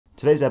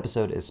Today's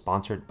episode is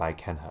sponsored by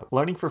KenHub.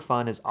 Learning for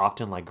fun is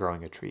often like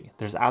growing a tree.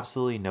 There's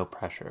absolutely no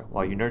pressure,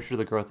 while you nurture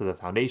the growth of the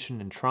foundation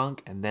and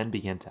trunk and then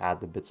begin to add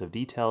the bits of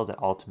details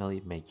that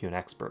ultimately make you an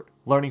expert.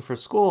 Learning for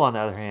school, on the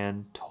other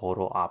hand,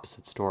 total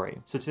opposite story.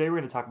 So today we're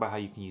going to talk about how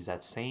you can use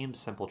that same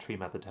simple tree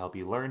method to help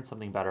you learn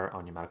something better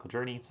on your medical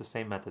journey. It's the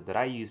same method that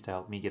I used to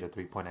help me get a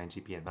 3.9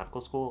 GPA in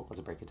medical school.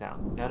 Let's break it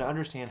down. Now, to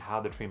understand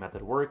how the tree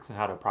method works and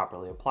how to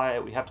properly apply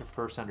it, we have to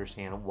first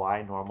understand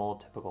why normal,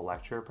 typical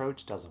lecture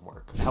approach doesn't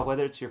work. Now,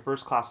 whether it's your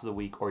first class of the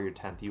week or your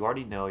 10th, you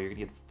already know you're going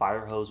to get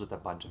fire hosed with a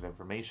bunch of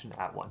information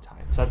at one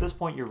time. So at this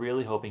point, you're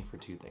really hoping for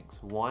two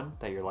things. One,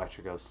 that your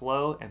lecture goes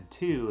slow, and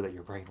two, that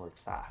your brain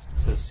works fast.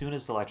 So as soon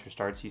as the lecture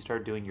starts, you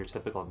start doing your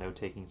typical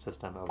note-taking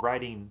system of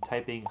writing,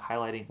 typing,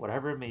 highlighting,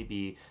 whatever it may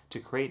be, to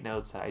create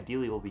notes that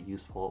ideally will be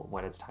useful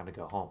when it's time to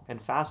go home.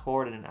 And fast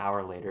forward an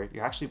hour later,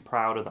 you're actually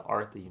proud of the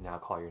art that you now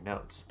call your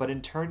notes. But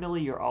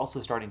internally, you're also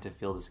starting to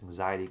feel this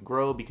anxiety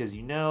grow because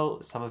you know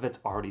some of it's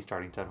already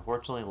starting to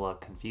unfortunately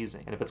look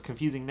confusing. And if it's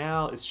confusing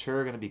now, it's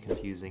sure going to be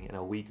confusing in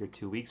a week or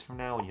 2 weeks from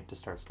now when you have to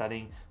start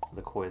studying for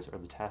the quiz or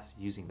the test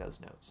using those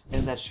notes.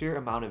 And that sheer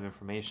amount of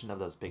information of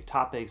those big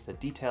topics, the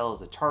details,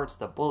 the charts,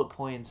 the bullet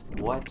points,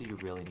 what do you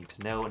really need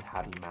to know and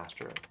how do you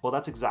master it? Well,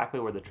 that's exactly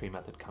where the tree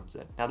method comes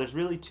in. Now, there's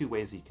really two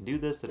ways that you can do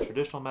this, the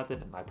traditional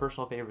method and my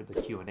personal favorite,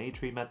 the Q&A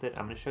tree method.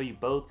 I'm going to show you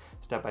both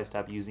step by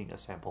step using a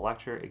sample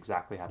lecture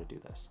exactly how to do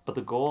this. But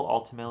the goal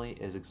ultimately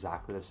is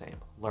exactly the same.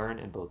 Learn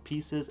in both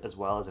pieces as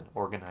well as in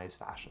organized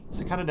fashion.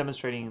 So kind of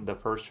demonstrating the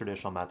first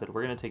traditional method,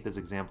 we're going to take this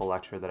example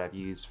lecture that I've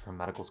used from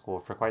medical school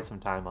for quite some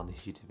time on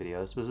these YouTube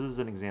videos. This is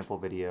an example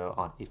video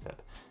on AFib.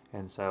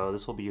 And so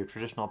this will be your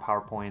traditional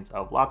PowerPoints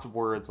of lots of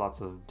words,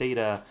 lots of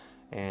data,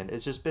 and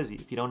it's just busy.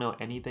 If you don't know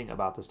anything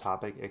about this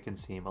topic, it can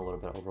seem a little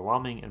bit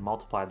overwhelming, and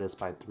multiply this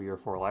by 3 or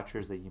 4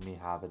 lectures that you may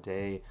have a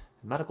day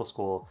in medical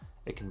school,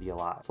 it can be a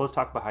lot. So let's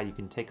talk about how you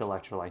can take a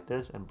lecture like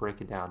this and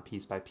break it down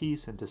piece by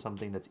piece into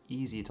something that's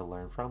easy to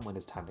learn from when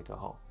it's time to go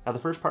home. Now, the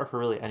first part for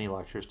really any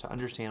lecture is to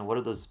understand what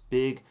are those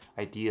big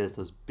ideas,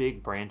 those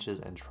big branches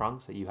and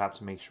trunks that you have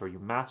to make sure you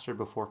master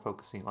before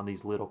focusing on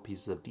these little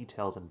pieces of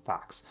details and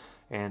facts.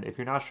 And if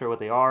you're not sure what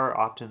they are,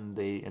 often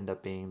they end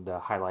up being the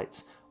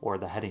highlights or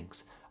the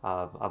headings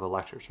of a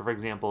lecture. So for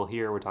example,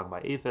 here we're talking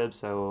about AFib,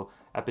 so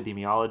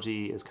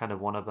epidemiology is kind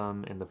of one of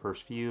them in the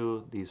first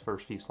few. These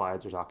first few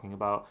slides are talking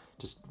about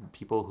just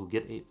people who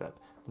get AFib.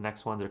 The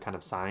next ones are kind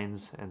of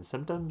signs and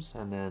symptoms,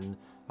 and then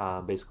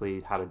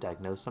basically how to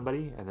diagnose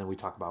somebody. And then we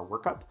talk about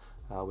workup,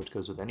 which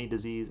goes with any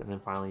disease. And then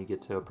finally you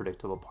get to a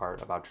predictable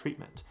part about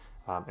treatment.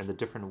 And the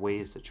different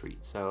ways to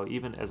treat. So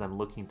even as I'm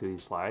looking through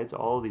these slides,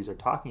 all of these are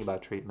talking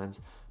about treatments,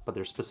 but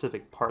there's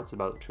specific parts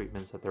about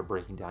treatments that they're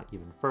breaking down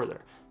even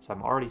further. So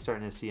I'm already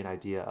starting to see an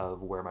idea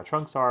of where my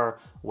trunks are,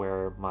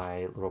 where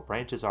my little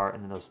branches are,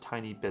 and then those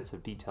tiny bits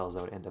of details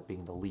that would end up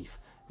being the leaf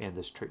in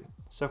this tree.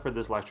 So for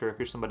this lecture, if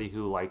you're somebody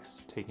who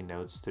likes taking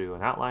notes through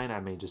an outline, I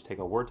may just take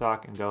a Word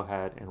doc and go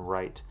ahead and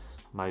write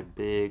my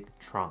big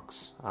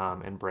trunks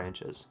and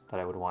branches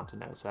that I would want to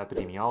know. So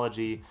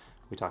epidemiology,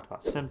 we talked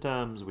about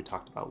symptoms, we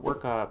talked about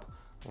workup,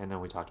 and then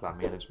we talked about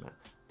management.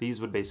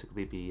 These would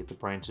basically be the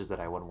branches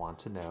that I would want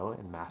to know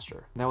and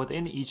master. Now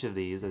within each of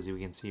these, as you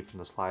can see from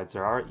the slides,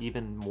 there are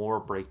even more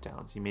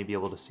breakdowns. You may be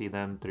able to see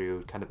them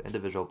through kind of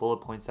individual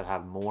bullet points that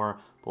have more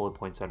bullet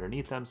points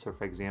underneath them. So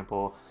for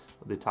example,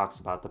 it talks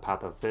about the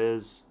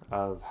pathophys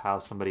of how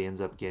somebody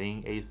ends up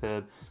getting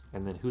AFib,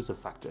 and then who's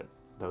affected.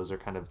 Those are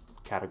kind of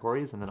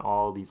categories, and then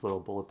all these little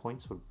bullet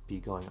points would be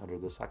going under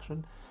this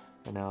section.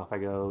 And now if I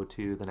go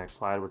to the next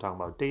slide, we're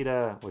talking about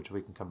data, which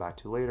we can come back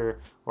to later.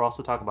 We're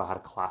also talking about how to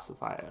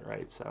classify it,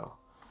 right? So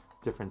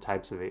different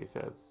types of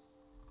AFib.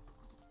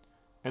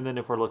 And then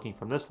if we're looking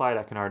from this slide,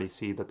 I can already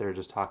see that they're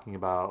just talking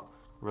about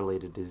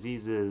related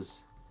diseases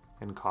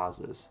and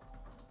causes.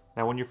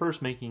 Now, when you're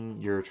first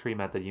making your tree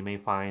method, you may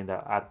find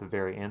that at the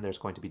very end, there's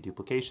going to be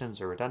duplications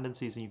or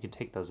redundancies, and you can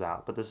take those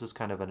out. But this is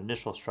kind of an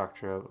initial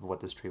structure of what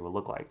this tree will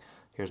look like.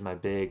 Here's my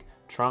big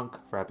trunk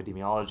for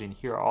epidemiology, and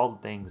here are all the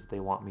things that they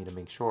want me to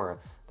make sure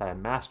that I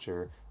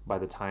master by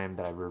the time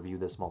that I review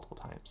this multiple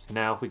times. And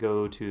now if we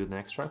go to the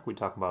next trunk, we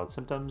talk about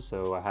symptoms.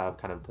 So I have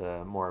kind of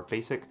the more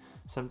basic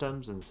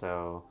symptoms, and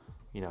so,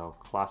 you know,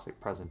 classic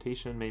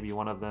presentation may be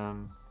one of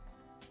them.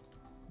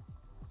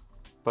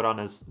 But on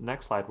this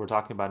next slide, we're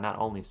talking about not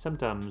only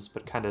symptoms,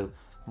 but kind of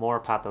more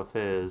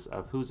pathophys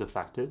of who's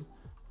affected,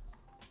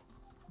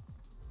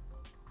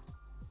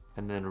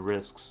 and then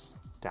risks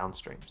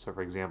downstream. So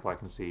for example, I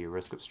can see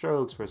risk of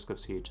strokes, risk of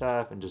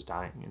CHF, and just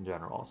dying in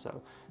general.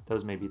 So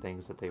those may be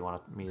things that they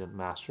want me to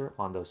master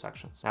on those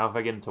sections. Now, if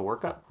I get into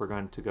workup, we're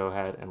going to go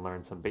ahead and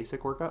learn some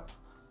basic workup,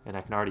 and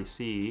I can already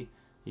see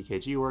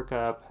EKG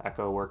workup,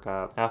 echo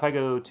workup. Now, if I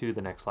go to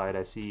the next slide,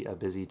 I see a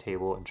busy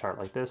table and chart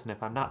like this. And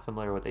if I'm not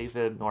familiar with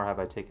AFib, nor have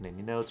I taken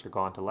any notes or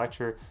gone to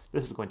lecture,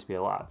 this is going to be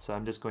a lot. So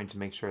I'm just going to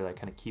make sure that I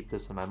kind of keep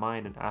this in my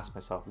mind and ask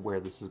myself where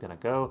this is going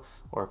to go,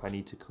 or if I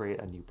need to create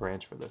a new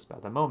branch for this. But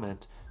at the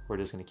moment, we're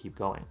just going to keep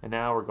going. And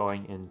now we're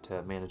going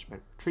into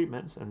management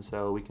treatments. And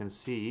so we can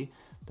see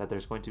that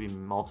there's going to be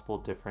multiple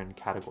different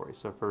categories.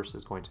 So first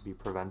is going to be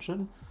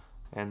prevention.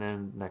 And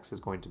then next is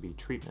going to be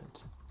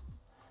treatment.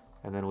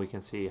 And then we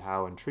can see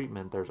how in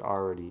treatment there's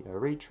already a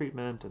rate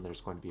treatment and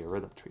there's going to be a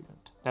rhythm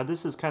treatment. Now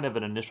this is kind of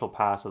an initial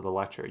pass of the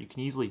lecture. You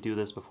can easily do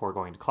this before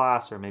going to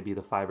class or maybe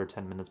the 5 or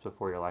 10 minutes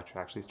before your lecture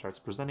actually starts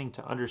presenting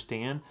to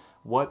understand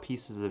what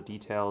pieces of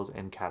details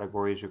and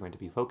categories you're going to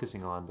be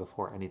focusing on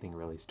before anything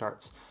really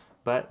starts.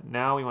 But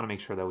now we want to make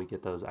sure that we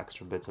get those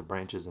extra bits of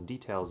branches and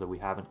details that we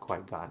haven't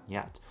quite gotten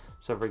yet.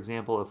 So for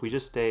example, if we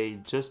just stay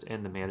just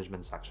in the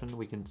management section,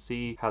 we can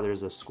see how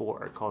there's a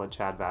score called a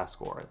CHADVAS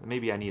score.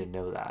 Maybe I need to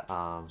know that.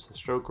 So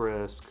stroke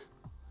risk,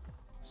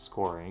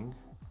 scoring,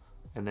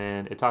 and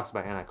then it talks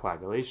about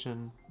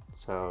anticoagulation.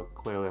 So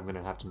clearly I'm going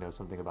to have to know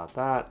something about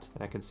that,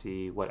 and I can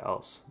see what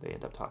else they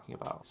end up talking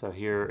about. So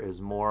here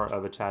is more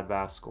of a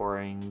CHADVAS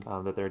scoring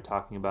that they're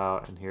talking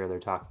about, and here they're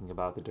talking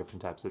about the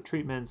different types of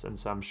treatments. And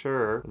so I'm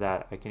sure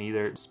that I can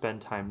either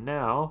spend time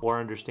now or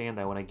understand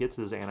that when I get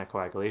to this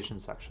anticoagulation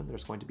section,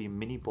 there's going to be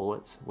mini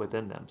bullets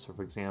within them. So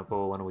for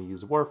example, when we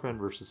use warfarin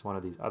versus one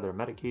of these other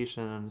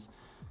medications,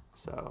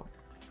 so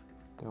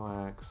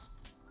DOACs,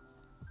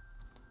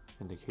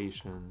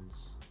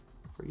 indications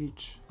for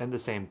each, and the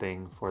same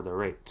thing for the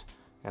rate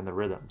and the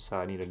rhythm. So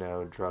I need to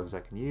know drugs I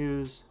can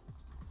use,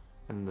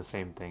 and the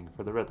same thing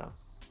for the rhythm.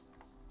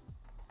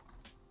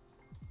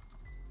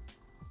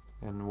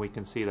 And we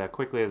can see that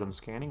quickly as I'm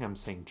scanning, I'm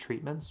seeing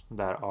treatments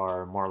that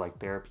are more like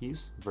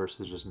therapies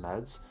versus just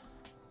meds.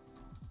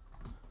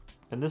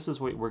 And this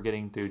is what we're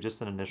getting through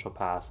just an initial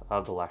pass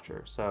of the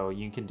lecture. So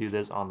you can do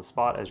this on the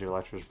spot as your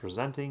lecture is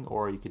presenting,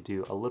 or you could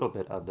do a little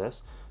bit of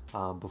this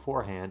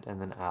beforehand and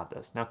then add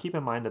this. Now keep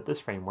in mind that this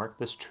framework,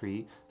 this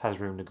tree,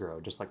 has room to grow,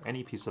 just like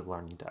any piece of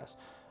learning does.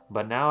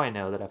 But now I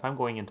know that if I'm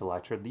going into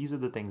lecture, these are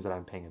the things that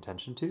I'm paying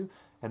attention to.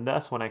 And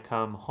thus when I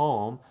come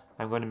home,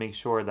 I'm going to make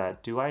sure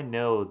that, do I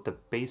know the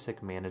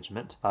basic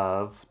management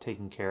of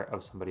taking care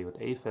of somebody with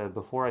AFib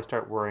before I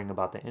start worrying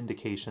about the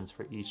indications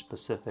for each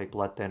specific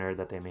blood thinner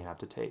that they may have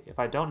to take. If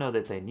I don't know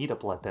that they need a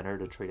blood thinner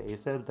to treat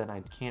AFib, then I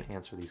can't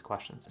answer these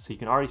questions. So you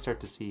can already start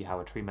to see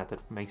how a tree method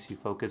makes you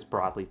focus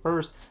broadly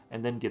first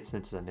and then gets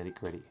into the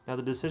nitty-gritty. Now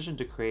the decision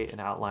to create an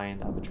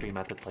outline of a tree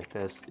method like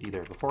this,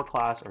 either before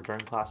class or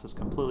during class, is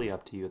completely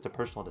up to you. It's a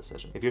personal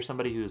decision. If you're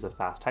somebody who's a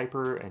fast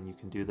typer and you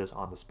can do this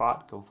on the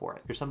spot, go for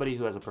it. If you're somebody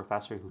who has a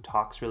professor who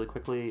talks really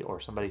quickly,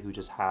 or somebody who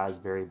just has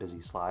very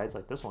busy slides,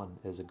 like this one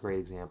is a great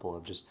example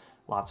of just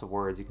lots of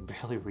words, you can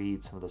barely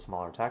read some of the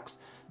smaller text,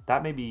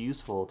 that may be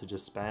useful to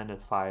just spend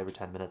 5 or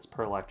 10 minutes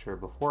per lecture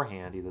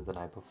beforehand, either the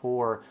night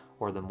before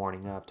or the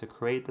morning of, to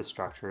create the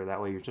structure.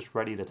 That way you're just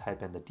ready to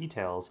type in the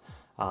details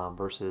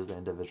versus the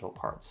individual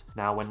parts.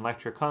 Now when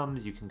lecture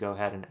comes, you can go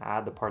ahead and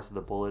add the parts of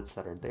the bullets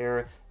that are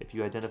there. If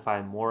you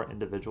identify more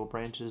individual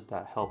branches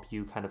that help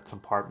you kind of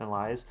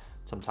compartmentalize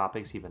some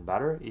topics even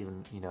better,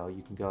 you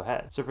can go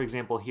ahead. So for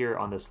example, here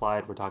on this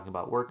slide, we're talking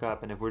about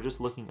workup, and if we're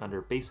just looking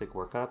under basic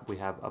workup, we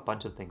have a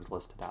bunch of things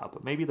listed out,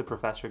 but maybe the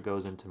professor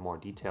goes into more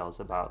details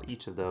about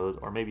each of those,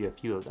 or maybe a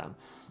few of them.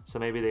 So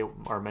maybe they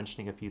are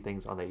mentioning a few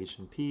things on the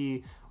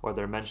H&P, or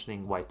they're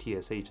mentioning why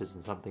TSH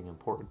isn't something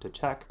important to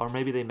check, or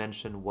maybe they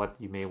mention what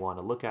you may want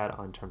to look at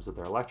in terms of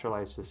their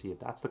electrolytes to see if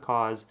that's the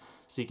cause.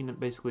 So you can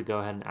basically go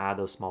ahead and add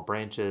those small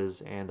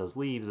branches and those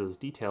leaves, those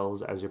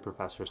details, as your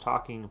professor is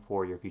talking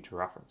for your future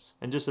reference.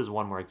 And just as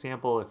one more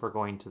example, if we're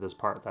going to this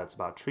part that's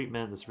about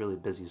treatment, this really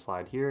busy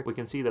slide here, we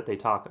can see that they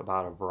talk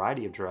about a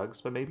variety of drugs,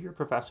 but maybe your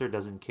professor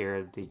doesn't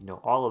care to know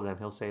all of them.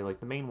 He'll say,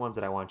 like, the main ones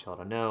that I want y'all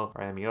to know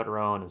are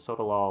amiodarone and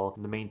sotalol,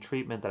 and the main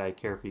treatment that I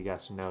care for you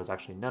guys to know is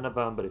actually none of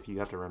them, but if you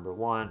have to remember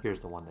one, here's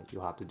the one that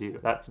you'll have to do.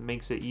 That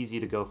makes it easy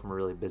to go from a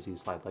really busy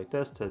slide like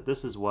this to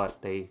this is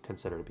what they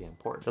consider to be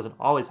important. It doesn't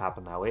always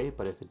happen that way,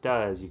 but if it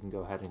does, you can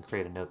go ahead and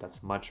create a note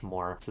that's much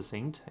more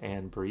succinct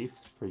and brief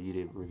for you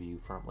to review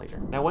from later.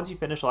 Now, once you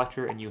finish a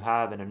lecture and you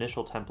have an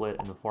initial template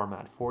and a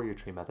format for your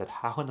tree method,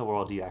 how in the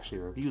world do you actually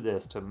review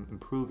this to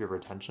improve your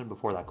retention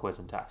before that quiz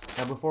and test?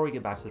 Now, before we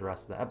get back to the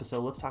rest of the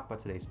episode, let's talk about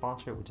today's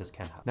sponsor, which is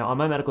KenHub. Now, on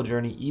my medical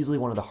journey, easily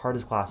one of the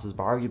hardest classes,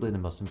 but arguably the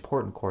most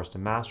important course to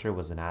master,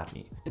 was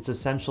anatomy. It's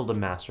essential to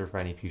master for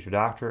any future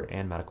doctor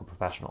and medical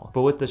professional.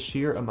 But with the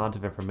sheer amount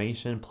of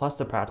information, plus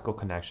the practical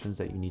connections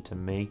that you need to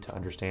make to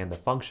understand the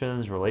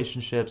functions,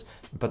 relationships,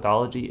 and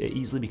pathology, it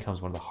easily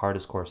becomes one of the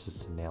hardest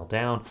courses to nail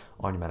down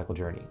on your medical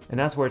journey. And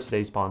that's where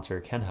today's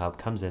sponsor, KenHub,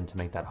 comes in to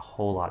make that a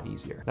whole lot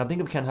easier. Now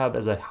think of KenHub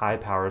as a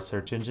high-powered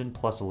search engine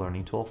plus a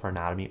learning tool for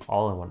anatomy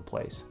all in one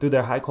place. Through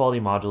their high-quality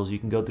modules, you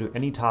can go through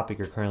any topic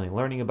you're currently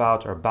learning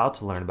about or about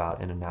to learn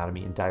about in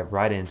anatomy and dive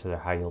right into their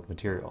high-yield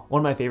material. One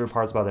of my favorite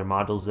parts about their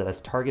modules is that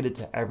it's targeted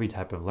to every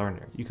type of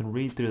learner. You can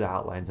read through the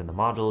outlines in the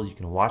modules, you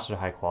can watch their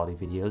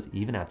high-quality videos,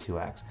 even at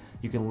 2x.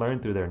 You can learn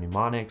through their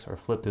mnemonics or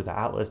flip through the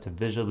atlas to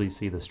visually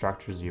see the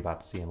structures you're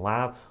about to see in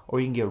lab, or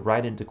you can get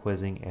right into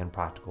quizzing and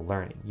practical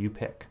learning. You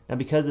pick. Now,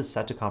 because it's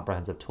such a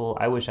comprehensive tool,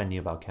 I wish I knew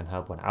about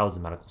KenHub when I was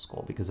in medical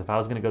school, because if I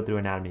was going to go through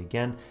anatomy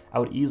again, I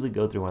would easily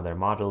go through one of their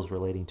modules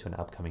relating to an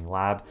upcoming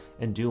lab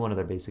and do one of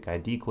their basic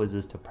ID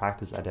quizzes to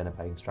practice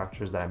identifying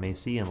structures that I may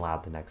see in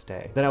lab the next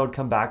day. Then I would would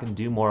come back and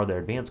do more of their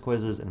advanced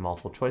quizzes and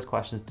multiple choice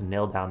questions to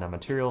nail down that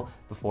material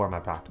before my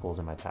practicals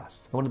and my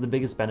tests. And one of the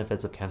biggest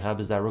benefits of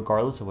KenHub is that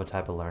regardless of what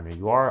type of learner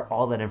you are,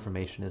 all that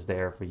information is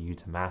there for you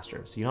to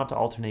master. So you don't have to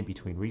alternate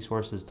between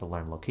resources to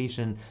learn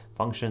location,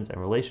 functions, and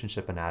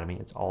relationship anatomy.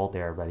 It's all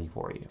there ready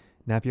for you.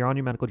 Now, if you're on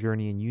your medical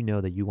journey and you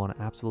know that you want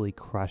to absolutely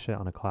crush it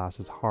on a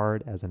class as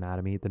hard as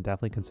anatomy, then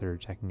definitely consider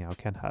checking out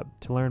KenHub.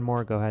 To learn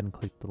more, go ahead and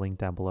click the link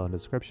down below in the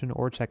description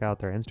or check out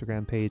their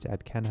Instagram page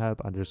at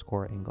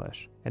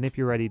KenHub_English. And if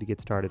you're ready to get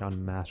started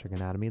on mastering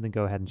anatomy, then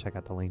go ahead and check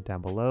out the link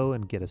down below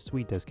and get a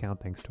sweet discount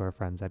thanks to our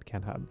friends at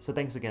KenHub. So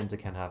thanks again to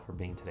KenHub for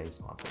being today's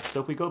sponsor. So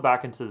if we go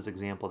back into this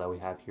example that we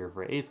have here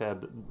for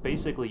AFib,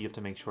 basically you have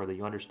to make sure that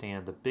you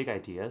understand the big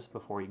ideas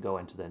before you go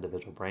into the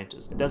individual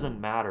branches. It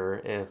doesn't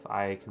matter if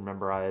I can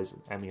memorize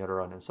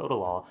amiodarone and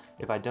sotalol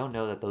if I don't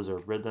know that those are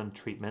rhythm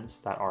treatments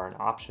that are an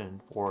option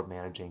for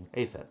managing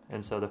AFib.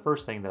 And so the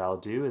first thing that I'll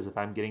do is if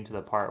I'm getting to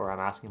the part where I'm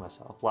asking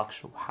myself,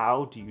 Lakshya,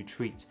 how do you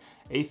treat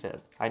AFib?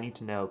 I need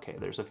to know, okay,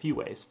 there's a few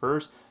ways.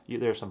 First,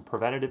 there's some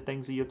preventative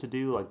things that you have to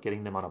do, like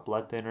getting them on a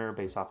blood thinner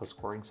based off a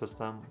scoring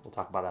system. We'll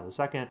talk about that in a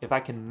second. If I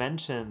can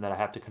mention that I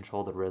have to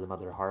control the rhythm of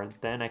their heart,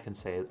 then I can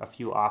say a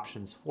few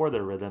options for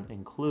their rhythm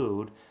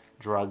include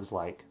drugs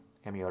like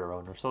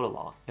amiodarone or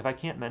sotalol. If I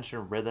can't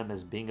mention rhythm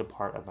as being a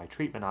part of my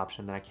treatment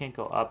option, then I can't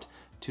go up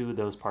to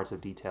those parts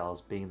of details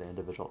being the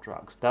individual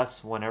drugs.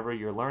 Thus, whenever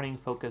you're learning,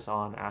 focus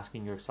on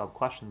asking yourself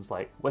questions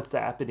like, what's the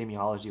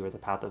epidemiology or the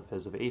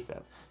pathophys of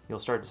AFib? You'll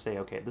start to say,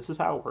 okay, this is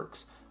how it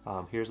works.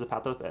 Here's the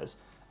pathophys.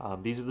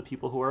 These are the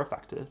people who are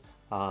affected.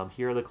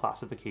 Here are the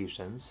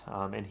classifications,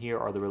 and here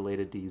are the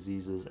related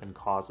diseases and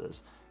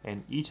causes.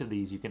 And each of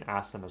these you can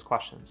ask them as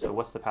questions. So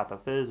what's the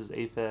pathophys? Is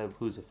AFib?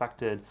 Who's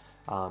affected?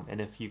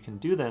 And if you can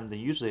do them, then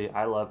usually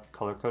I love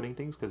color coding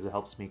things because it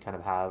helps me kind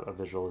of have a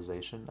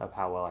visualization of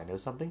how well I know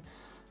something.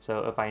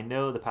 So if I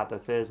know the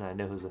pathophys and I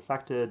know who's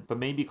affected, but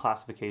maybe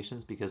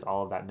classifications because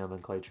all of that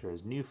nomenclature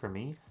is new for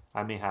me,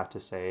 I may have to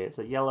say it's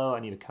a yellow, I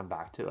need to come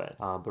back to it.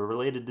 But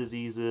related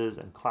diseases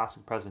and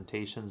classic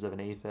presentations of an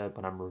AFib,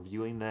 when I'm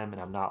reviewing them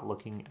and I'm not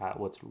looking at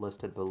what's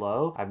listed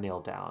below, I've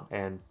nailed down.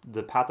 And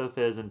the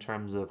pathophys in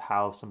terms of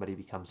how somebody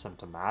becomes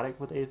symptomatic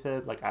with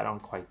AFib, like I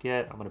don't quite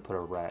get, I'm gonna put a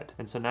red.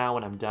 And so now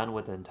when I'm done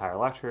with the entire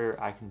lecture,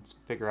 I can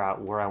figure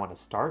out where I wanna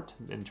start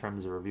in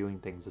terms of reviewing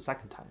things a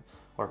second time.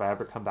 Or if I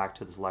ever come back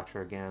to this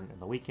lecture again in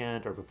the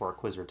weekend or before a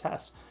quiz or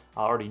test,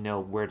 I already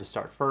know where to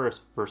start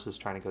first versus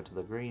trying to go to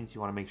the greens.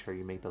 You want to make sure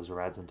you make those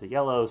reds into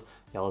yellows,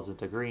 yellows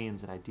into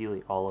greens, and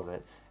ideally all of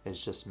it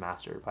is just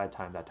mastered by the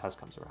time that test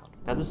comes around.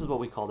 Now this is what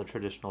we call the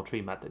traditional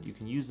tree method. You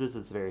can use this,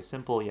 it's very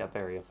simple yet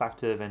very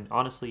effective, and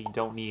honestly you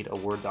don't need a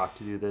Word doc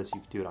to do this.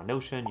 You can do it on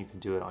Notion, you can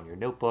do it on your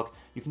notebook,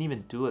 you can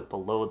even do it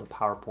below the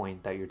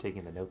PowerPoint that you're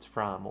taking the notes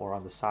from, or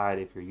on the side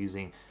if you're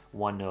using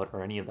OneNote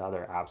or any of the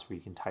other apps where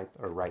you can type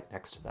or write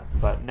next to them.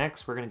 But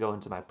next we're going to go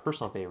into my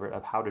personal favorite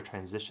of how to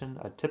transition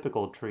a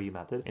typical tree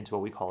method into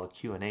what we call a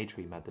Q&A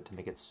tree method to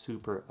make it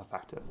super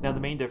effective. Now the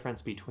main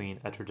difference between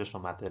a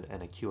traditional method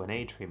and a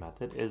Q&A tree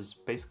method is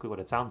basically what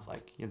it sounds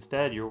like.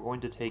 Instead, you're going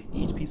to take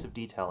each piece of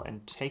detail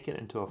and take it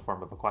into a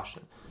form of a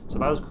question. So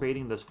if I was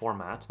creating this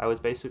format, I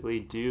would basically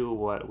do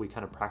what we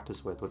kind of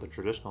practice with a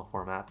traditional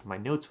format. My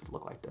notes would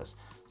look like this.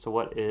 So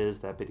what is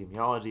the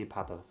epidemiology,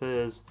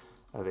 pathophys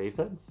of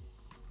AFib?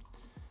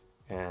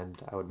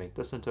 And I would make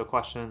this into a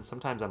question.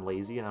 Sometimes I'm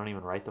lazy and I don't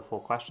even write the full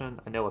question.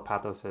 I know what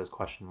pathophys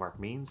question mark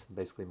means. It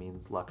basically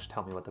means, Lakshya,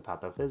 tell me what the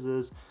pathophys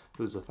is,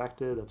 who's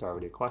affected, that's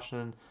already a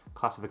question.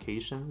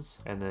 Classifications,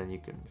 and then you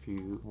can, if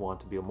you want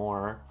to be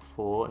more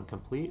full and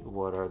complete,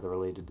 what are the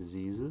related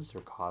diseases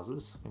or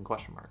causes, and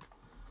question mark.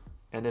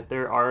 And if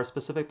there are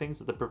specific things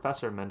that the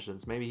professor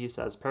mentions, maybe he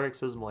says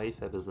paroxysmal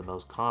AFib is the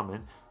most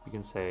common, you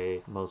can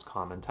say most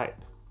common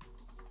type.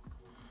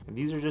 And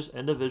these are just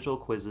individual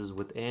quizzes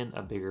within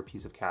a bigger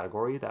piece of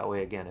category. That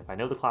way, again, if I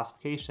know the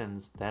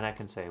classifications, then I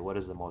can say what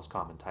is the most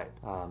common type.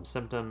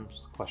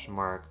 Symptoms, question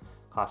mark,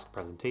 classic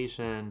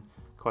presentation,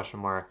 question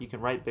mark. You can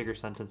write bigger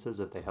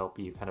sentences if they help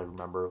you kind of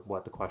remember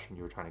what the question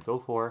you were trying to go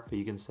for. But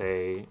you can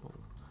say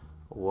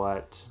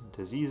what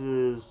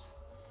diseases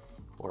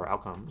or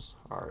outcomes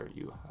are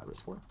you at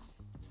risk for?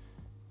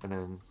 And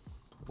then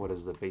what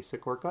is the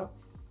basic workup?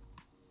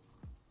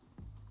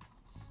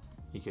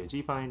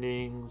 EKG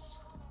findings.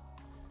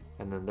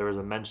 And then there was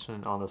a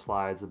mention on the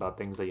slides about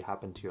things that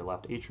happen to your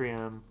left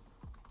atrium.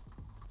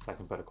 So I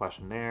can put a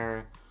question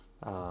there.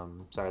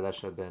 Sorry, that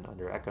should have been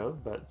under echo,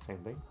 but same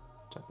thing,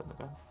 jump in the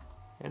gun.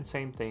 And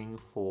same thing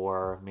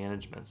for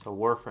management. So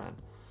warfarin,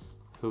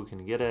 who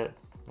can get it?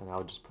 And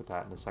I'll just put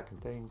that in the second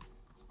thing.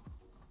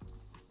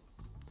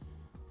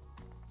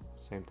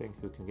 Same thing,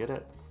 who can get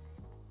it?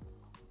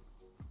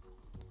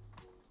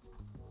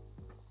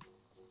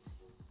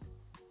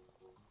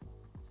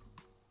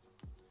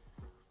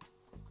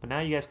 now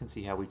you guys can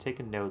see how we've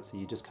taken notes that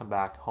you just come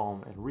back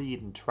home and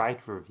read and try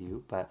to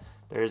review, but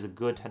there is a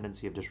good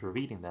tendency of just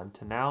repeating them,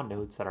 to now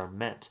notes that are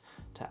meant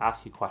to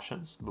ask you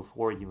questions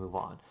before you move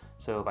on.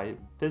 So if I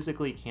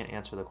physically can't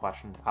answer the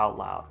question out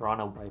loud or on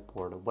a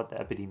whiteboard of what the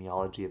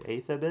epidemiology of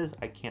AFib is,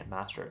 I can't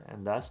master it,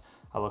 and thus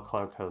I will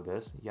color code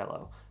this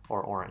yellow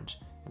or orange.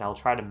 And I'll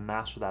try to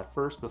master that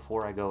first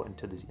before I go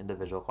into these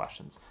individual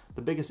questions.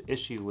 The biggest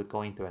issue with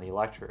going through any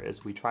lecture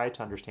is we try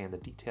to understand the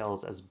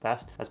details as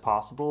best as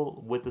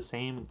possible with the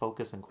same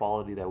focus and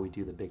quality that we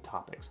do the big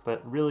topics.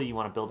 But really you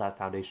want to build that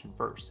foundation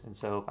first. And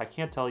so if I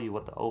can't tell you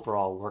what the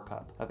overall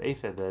workup of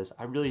AFib is,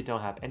 I really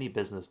don't have any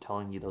business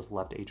telling you those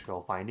left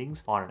atrial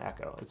findings on an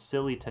echo. It's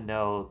silly to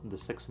know the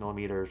 6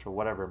 millimeters or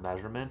whatever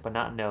measurement, but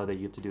not know that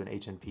you have to do an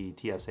HNP,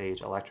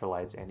 TSH,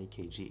 electrolytes, and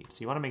EKG. So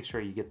you want to make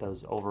sure you get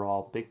those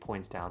overall big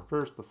points down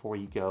first before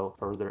you go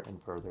further and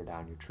further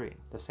down your tree.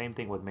 The same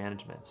thing with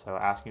management. So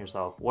asking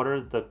yourself, what are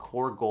the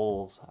core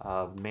goals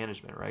of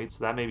management, right?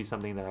 So that may be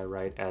something that I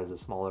write as a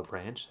smaller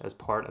branch as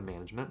part of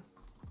management.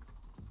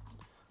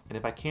 And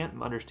if I can't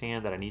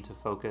understand that I need to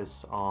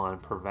focus on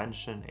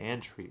prevention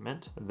and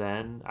treatment,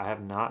 then I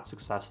have not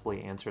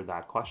successfully answered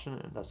that question,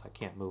 and thus I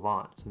can't move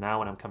on. So now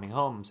when I'm coming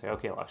home, I'm saying,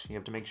 okay, Lakshya, you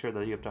have to make sure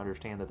that you have to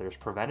understand that there's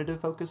preventative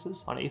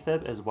focuses on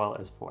AFib as well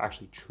as for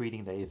actually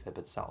treating the AFib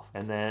itself.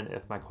 And then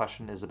if my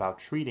question is about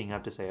treating, I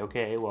have to say,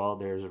 okay, well,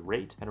 there's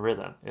rate and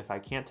rhythm. If I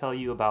can't tell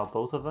you about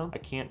both of them, I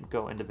can't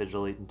go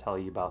individually and tell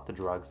you about the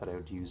drugs that I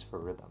would use for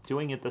rhythm.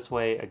 Doing it this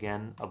way,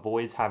 again,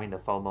 avoids having the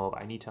FOMO of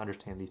I need to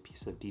understand these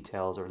pieces of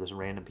details or this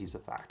random piece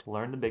of fact.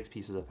 Learn the big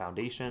pieces of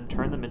foundation,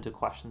 turn them into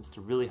questions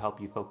to really help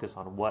you focus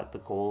on what the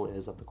goal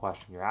is of the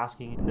question you're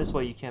asking. And this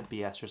way you can't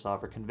BS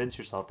yourself or convince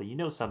yourself that you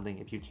know something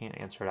if you can't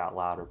answer it out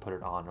loud or put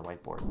it on a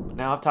whiteboard. But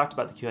now I've talked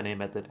about the Q&A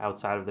method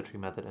outside of the tree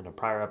method in a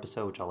prior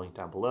episode, which I'll link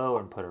down below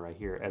and put it right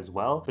here as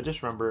well. But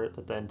just remember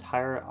that the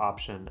entire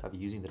option of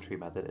using the tree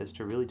method is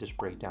to really just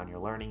break down your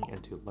learning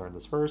and to learn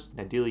this first.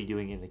 And ideally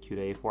doing it in a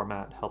Q&A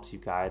format helps you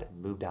guide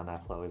and move down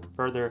that flow even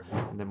further.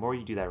 And the more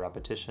you do that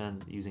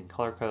repetition using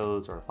color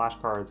codes or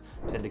flashcards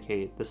to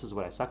indicate this is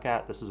what I suck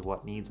at, this is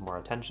what needs more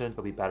attention,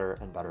 you'll be better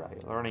and better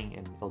at your learning,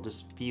 and you'll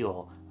just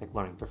feel like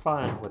learning for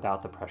fun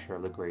without the pressure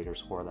of the grade or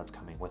score that's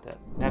coming with it.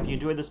 Now, if you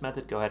enjoyed this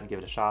method, go ahead and give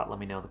it a shot. Let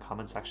me know in the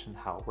comment section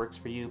how it works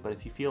for you. But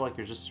if you feel like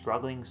you're just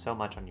struggling so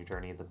much on your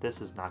journey that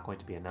this is not going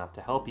to be enough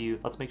to help you,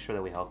 let's make sure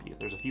that we help you.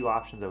 There's a few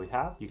options that we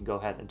have. You can go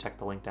ahead and check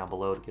the link down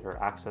below to get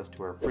our access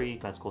to our free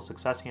med school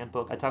success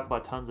handbook. I talk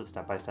about tons of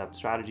step-by-step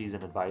strategies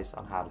and advice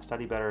on how to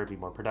study better, be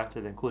more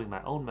productive, including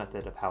my own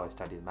method of how I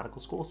studied in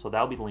medical school. So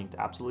that'll be linked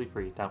absolutely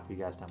free down for you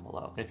guys down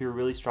below. And if you're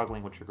really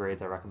struggling with your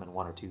grades, I recommend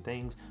one or two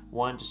things.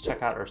 One, just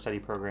check out our study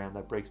program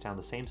that breaks down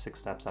the same 6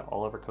 steps that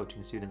all of our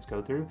coaching students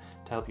go through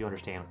to help you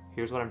understand,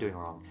 here's what I'm doing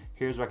wrong,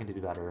 here's what I can do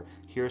better,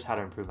 here's how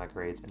to improve my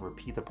grades, and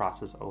repeat the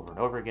process over and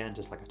over again,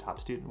 just like a top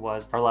student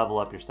was. Our Level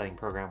Up Your Studying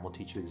program will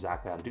teach you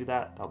exactly how to do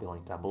that. That'll be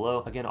linked down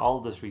below. Again, all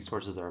of those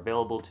resources are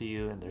available to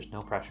you, and there's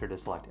no pressure to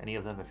select any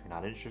of them if you're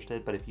not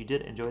interested. But if you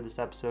did enjoy this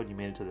episode, you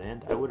made it to the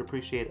end, I would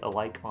appreciate a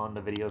like on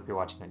the video if you're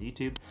watching on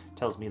YouTube. It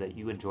tells me that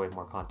you enjoy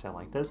more content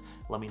like this.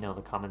 Let me know in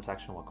the comment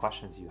section what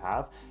questions you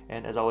have.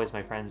 And as always,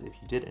 my friends, if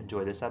you did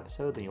enjoy this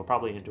episode, then you'll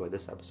probably enjoy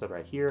this episode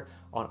right here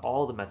on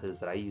all the methods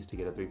that I use to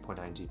get a 3.9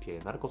 GPA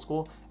in medical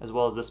school, as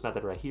well as this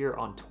method right here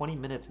on 20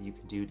 minutes that you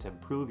can do to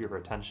improve your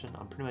retention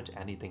on pretty much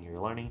anything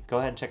you're learning. Go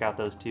ahead and check out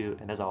those two.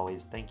 And as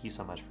always, thank you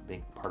so much for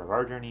being part of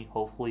our journey.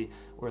 Hopefully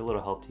we're a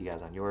little help to you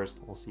guys on yours.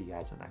 We'll see you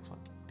guys in the next one.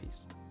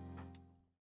 Peace.